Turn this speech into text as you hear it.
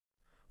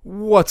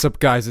What's up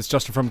guys, it's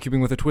Justin from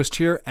Cubing with a Twist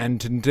here,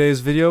 and in today's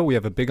video we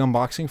have a big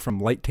unboxing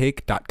from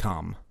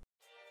Lightake.com.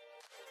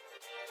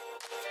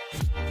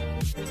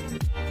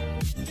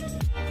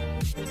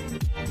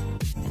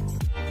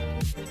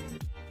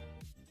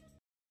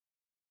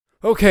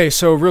 Okay,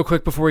 so real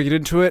quick before we get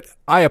into it,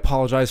 I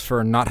apologize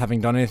for not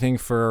having done anything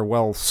for,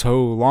 well,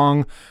 so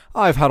long.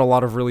 I've had a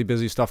lot of really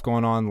busy stuff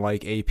going on,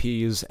 like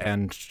APs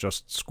and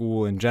just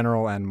school in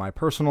general and my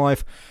personal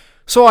life.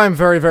 So I'm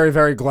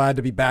very glad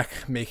to be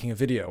back making a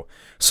video.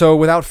 So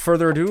without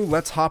further ado,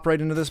 let's hop right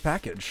into this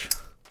package.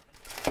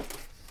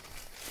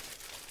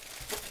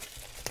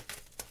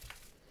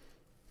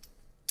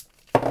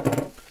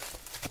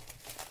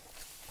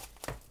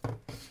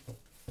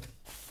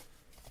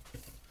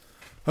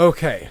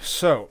 Okay,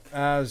 so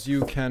as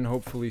you can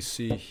hopefully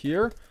see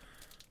here,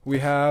 we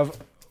have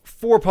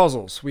 4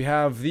 puzzles. We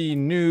have the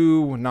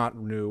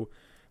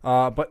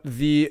but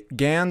the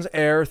Gans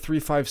Air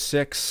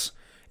 356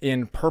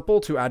 in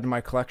purple to add to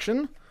my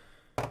collection.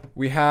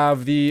 We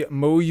have the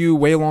Moyu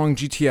Weilong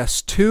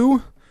GTS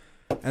 2,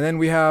 and then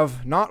we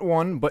have not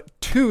one, but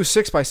 2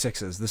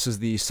 6x6s. This is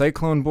the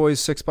Cyclone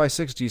Bys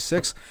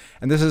G6,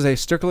 and this is a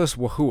stickerless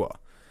Wuhua.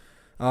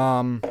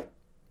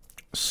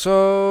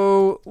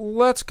 So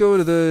let's go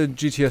to the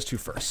GTS 2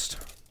 first.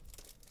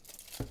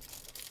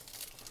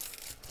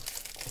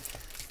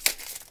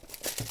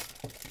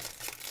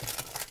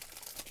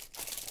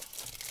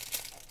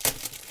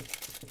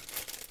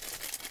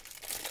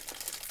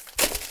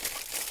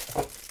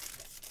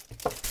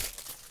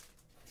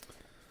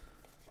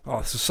 Oh,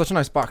 this is such a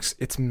nice box.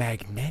 It's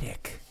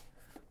magnetic.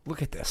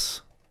 Look at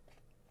this.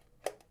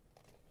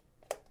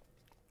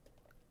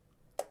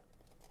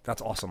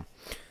 That's awesome.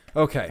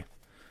 Okay.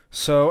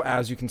 So,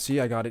 as you can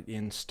see, I got it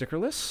in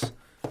stickerless.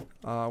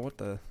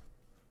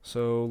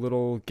 So,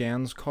 little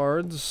Gans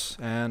cards,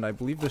 and I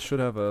believe this should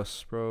have a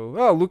Spro...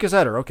 Oh, Lucas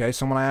Eder. Okay,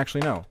 someone I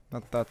actually know.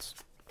 That's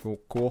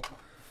cool.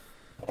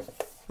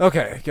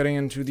 Okay, getting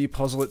into the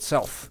puzzle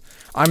itself.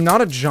 I'm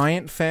not a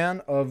giant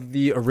fan of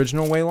the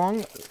original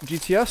Weilong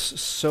GTS,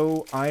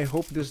 so I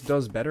hope this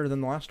does better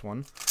than the last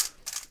one.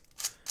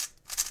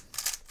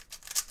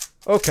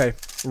 Okay,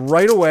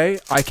 right away,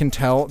 I can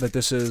tell that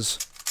this is,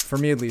 for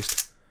me at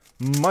least,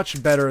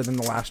 much better than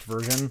the last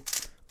version.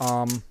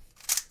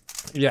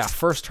 Yeah,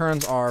 first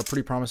turns are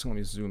pretty promising. Let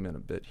me zoom in a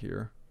bit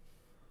here.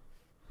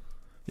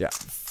 Yeah,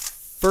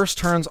 first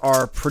turns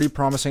are pretty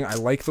promising. I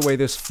like the way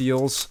this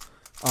feels.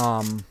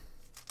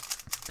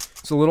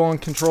 It's a little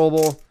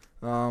uncontrollable,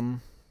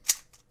 and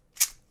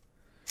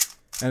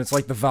it's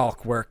like the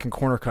Valk, where it can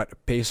corner cut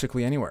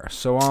basically anywhere.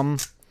 So,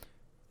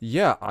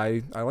 yeah,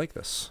 I like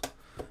this.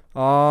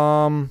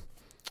 I'm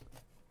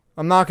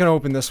not going to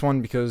open this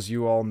one because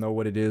you all know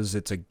what it is.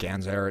 It's a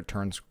Gans Air. It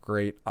turns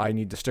great. I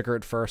need to sticker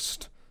it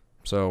first.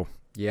 So,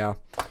 yeah.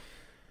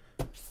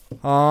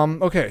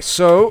 Okay,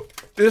 so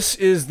this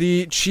is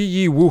the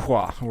Qiyi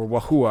Wuhua, or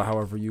Wuhua,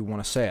 however you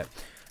want to say it.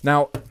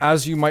 Now,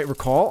 as you might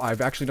recall, I've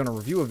actually done a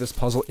review of this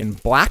puzzle in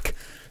black.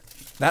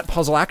 That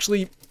puzzle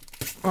actually...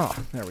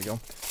 Oh, there we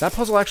go. That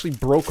puzzle actually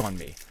broke on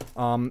me.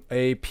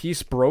 A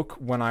piece broke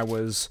when I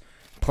was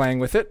playing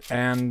with it,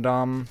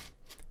 and,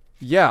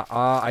 yeah,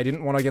 I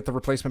didn't want to get the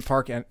replacement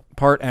part,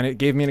 and it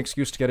gave me an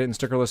excuse to get it in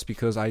stickerless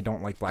because I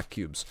don't like black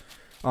cubes.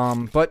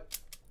 But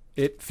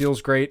it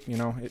feels great, you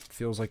know, it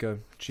feels like a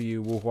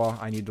Qiyi Wuhua.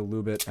 I need to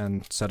lube it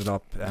and set it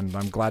up, and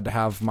I'm glad to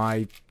have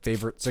my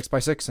favorite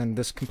 6x6, and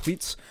this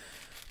completes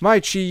my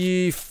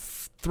Qiyi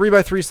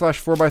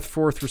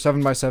 3x3/4x4 through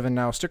 7x7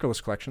 now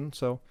stickerless collection,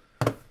 so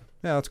yeah,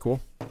 that's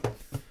cool.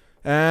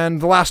 And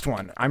the last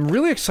one. I'm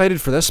really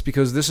excited for this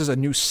because this is a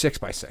new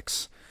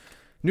 6x6.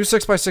 New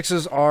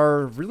 6x6s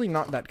are really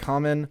not that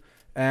common,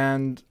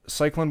 and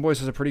Cyclone Bys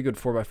is a pretty good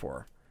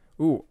 4x4.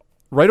 Ooh,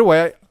 right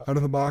away, out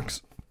of the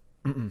box,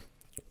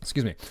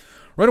 excuse me,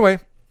 right away,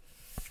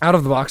 out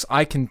of the box,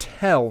 I can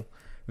tell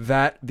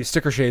that the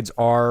sticker shades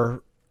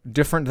are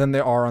different than they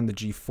are on the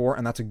G4,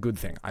 and that's a good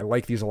thing. I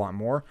like these a lot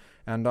more,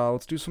 and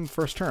let's do some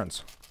first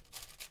turns.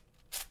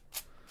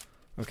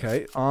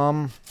 Okay,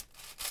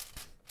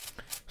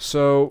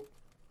 so,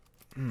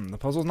 the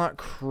puzzle's not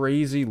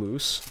crazy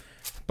loose,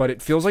 but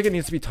it feels like it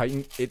needs to be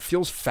tightened. It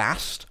feels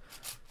fast.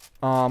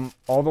 All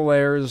the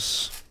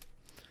layers,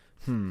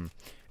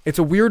 it's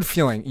a weird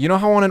feeling. You know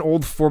how on an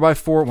old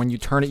 4x4, when you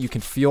turn it, you can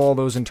feel all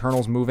those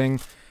internals moving?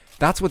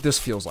 That's what this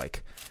feels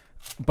like.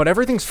 But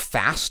everything's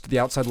fast. The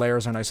outside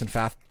layers are nice and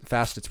fast.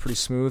 It's pretty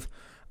smooth.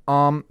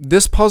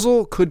 This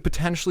puzzle could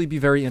potentially be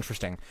very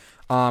interesting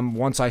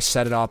once I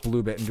set it up,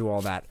 lube it, and do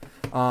all that.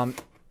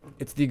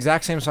 It's the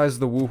exact same size as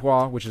the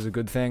Wuhua, which is a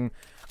good thing.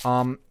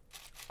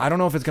 I don't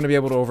know if it's going to be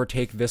able to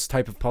overtake this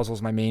type of puzzle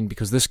as my main,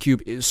 because this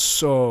cube is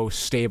so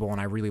stable, and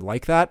I really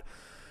like that.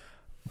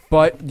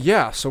 But,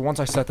 yeah, so once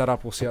I set that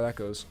up, we'll see how that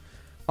goes.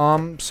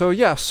 So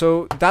yeah,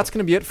 so that's going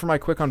to be it for my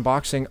quick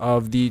unboxing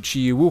of the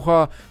Qiyi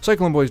Wuhua,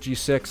 Cyclone Bys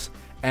G6,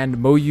 and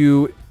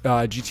Moyu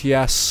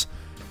GTS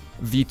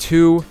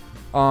V2.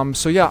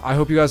 So yeah, I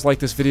hope you guys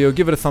liked this video.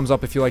 Give it a thumbs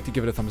up if you liked it,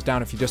 give it a thumbs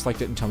down if you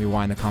disliked it, and tell me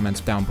why in the comments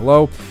down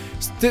below.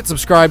 Hit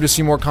subscribe to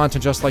see more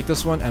content just like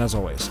this one, and as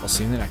always, I'll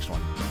see you in the next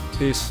one.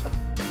 Peace.